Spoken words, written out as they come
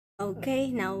Okay,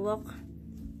 now walk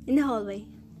in the hallway.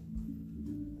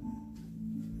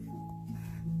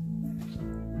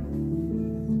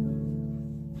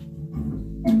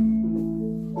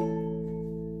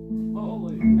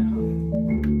 Holy cow.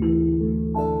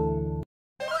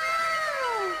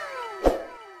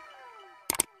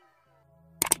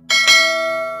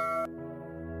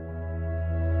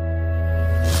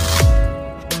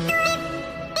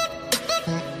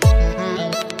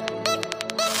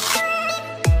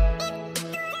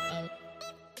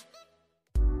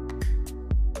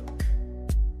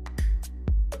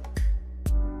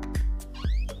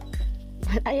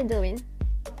 What are you doing?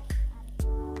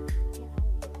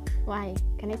 Why?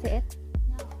 Can I see it?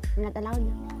 No. I'm not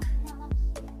allowed.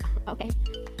 Okay.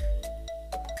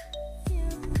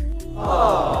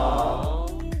 Aww.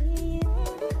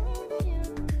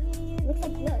 Looks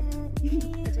like blood.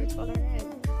 That's why it's called red.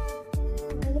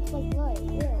 It looks like blood.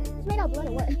 Ew. It's made out of blood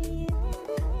or what?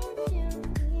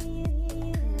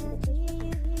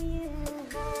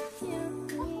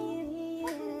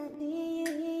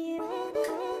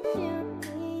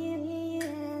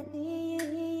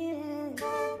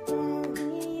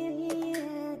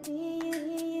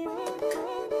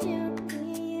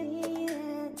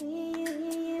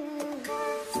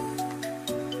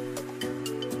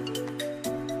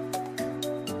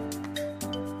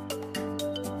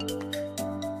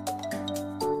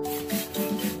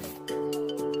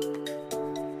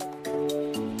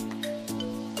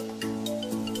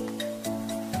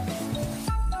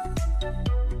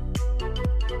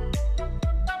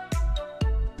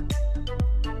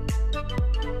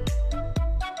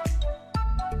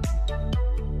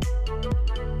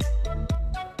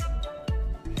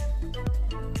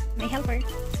 My helper.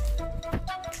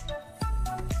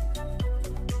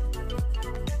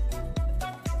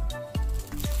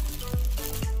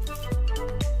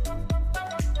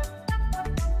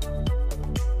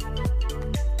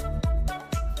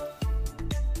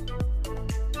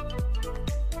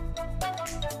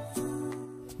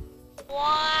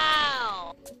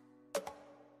 Wow!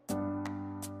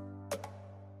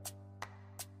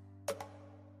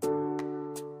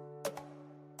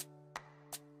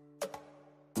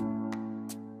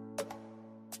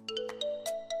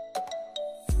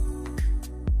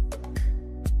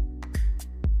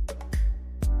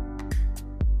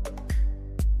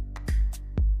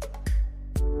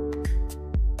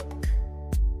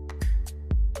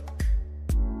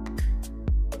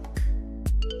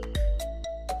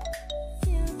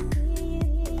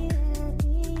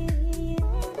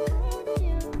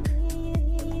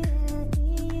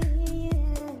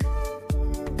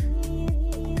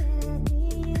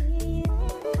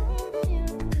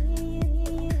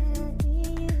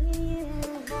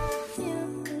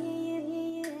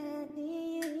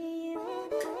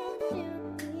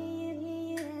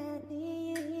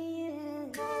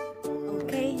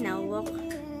 Okay, now walk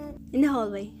in the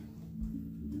hallway.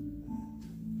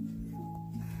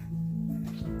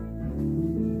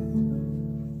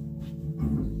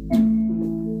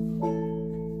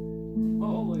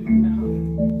 Holy cow.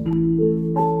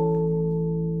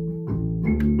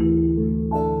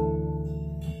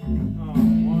 Oh,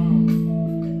 wow.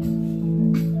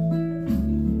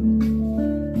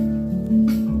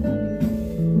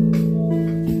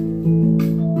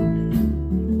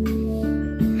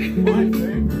 My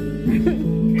favorite.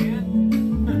 Can?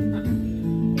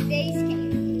 Today's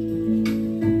cake.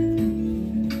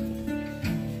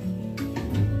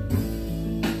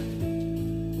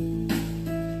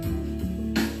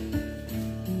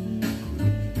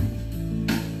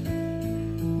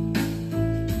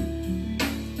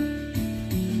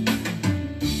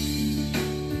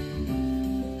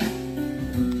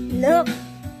 Look!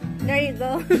 There you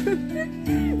go.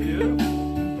 Beautiful.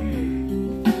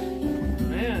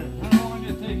 Man, how long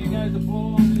did it take you guys to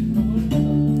blow all these balloons up?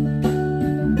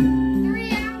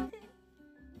 3 hours.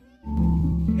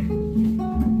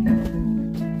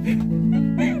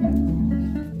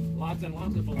 Lots and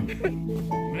lots of balloons.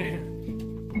 Man.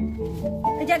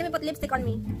 Diyan, let me put lipstick on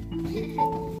me.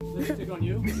 Lipstick on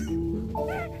you?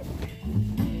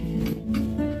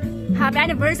 Happy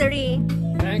anniversary!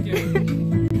 Thank you.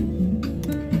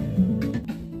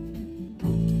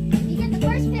 You get the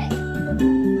first pick.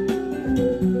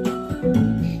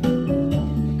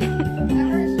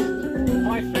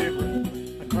 My favorite.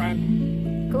 A crack.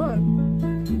 Cool.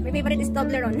 My favorite is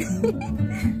Toblerone.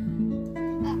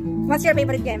 What's your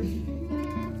favorite game?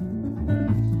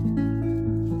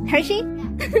 Hershey?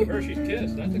 Hershey's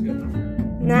Kiss. That's a good one.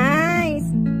 Nice!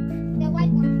 The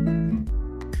white one.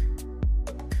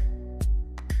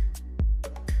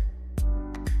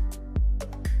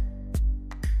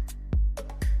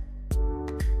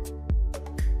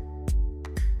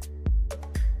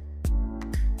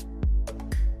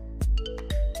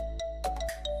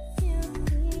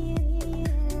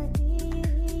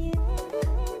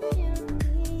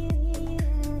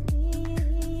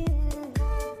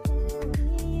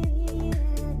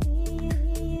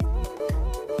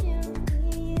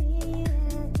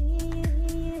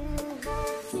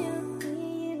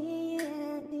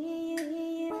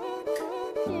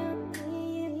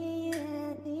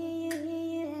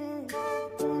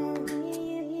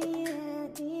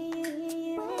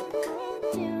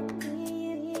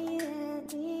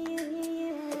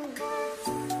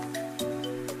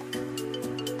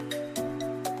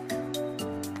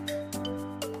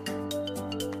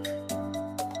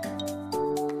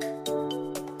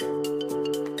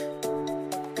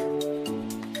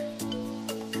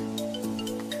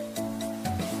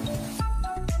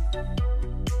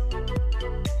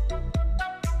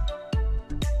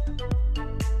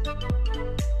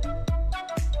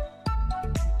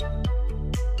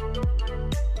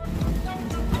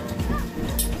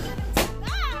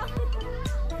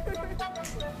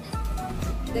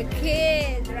 The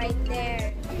kid right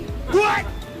there. What?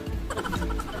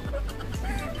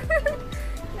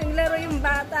 Naglaro yung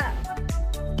bata.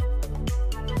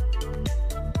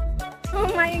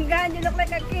 Oh my God, you look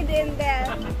like a kid in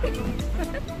there.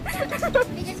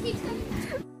 It just keeps coming.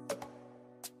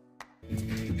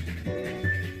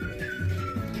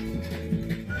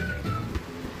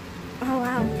 Oh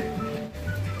wow.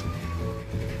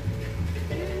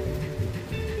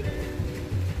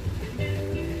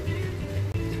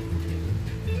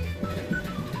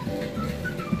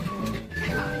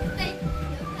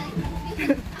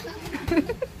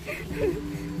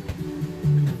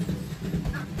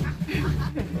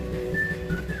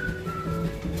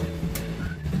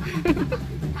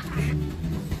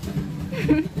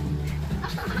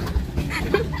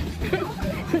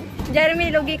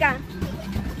 Jeremy, lugi ka.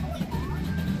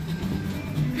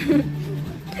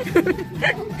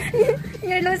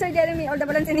 You're a loser, Jeremy. All the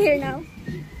balance in here now.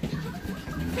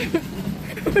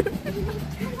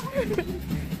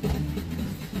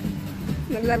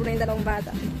 Naglaro na yung dalawang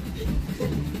bata.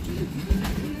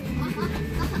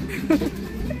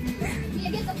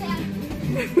 Get the fan.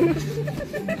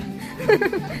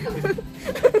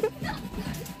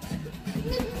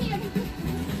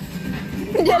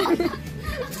 Jeremy.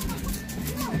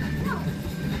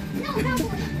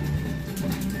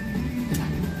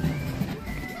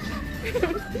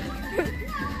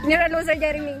 You're a loser,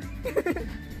 Jeremy.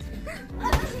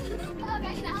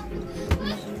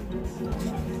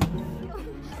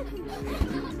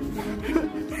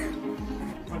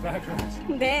 My back hurts.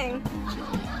 Dang.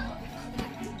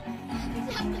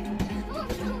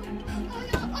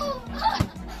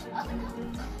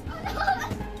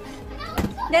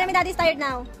 Jeremy, daddy's tired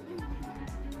now.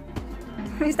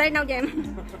 He's tired now,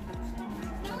 Jem.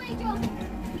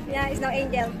 Yeah, he's no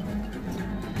angel.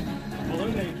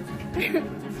 Balloon angel.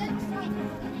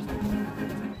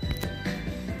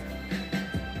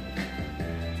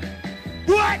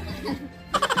 What?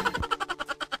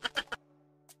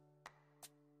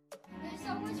 There's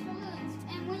so much balloons,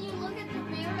 and when you look at the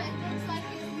mirror, it looks like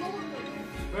it's more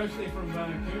balloons. Especially from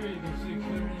back here, you can see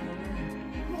clearly in the room.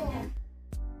 Cool.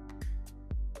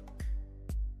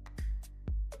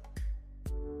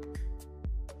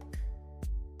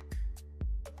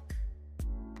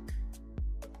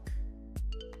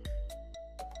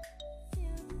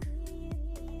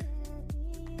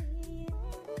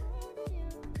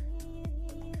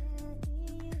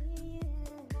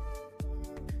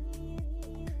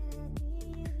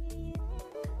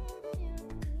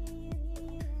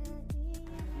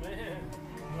 Man,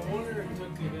 no wonder it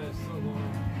took you guys so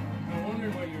long. No wonder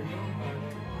what you're doing back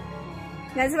there.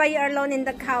 That's why you're alone in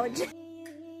the couch.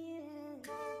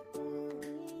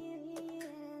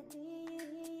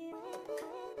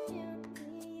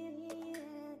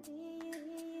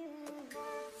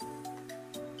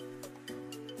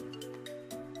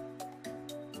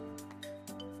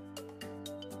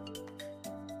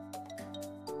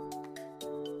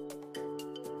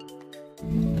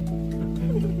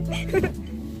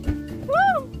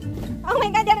 Woo! Oh my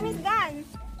God, Jeremy's gone.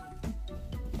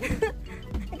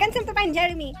 I can't seem to find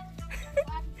Jeremy.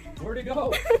 Where'd he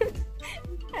go?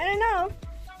 I don't know.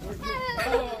 Where'd he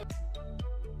go?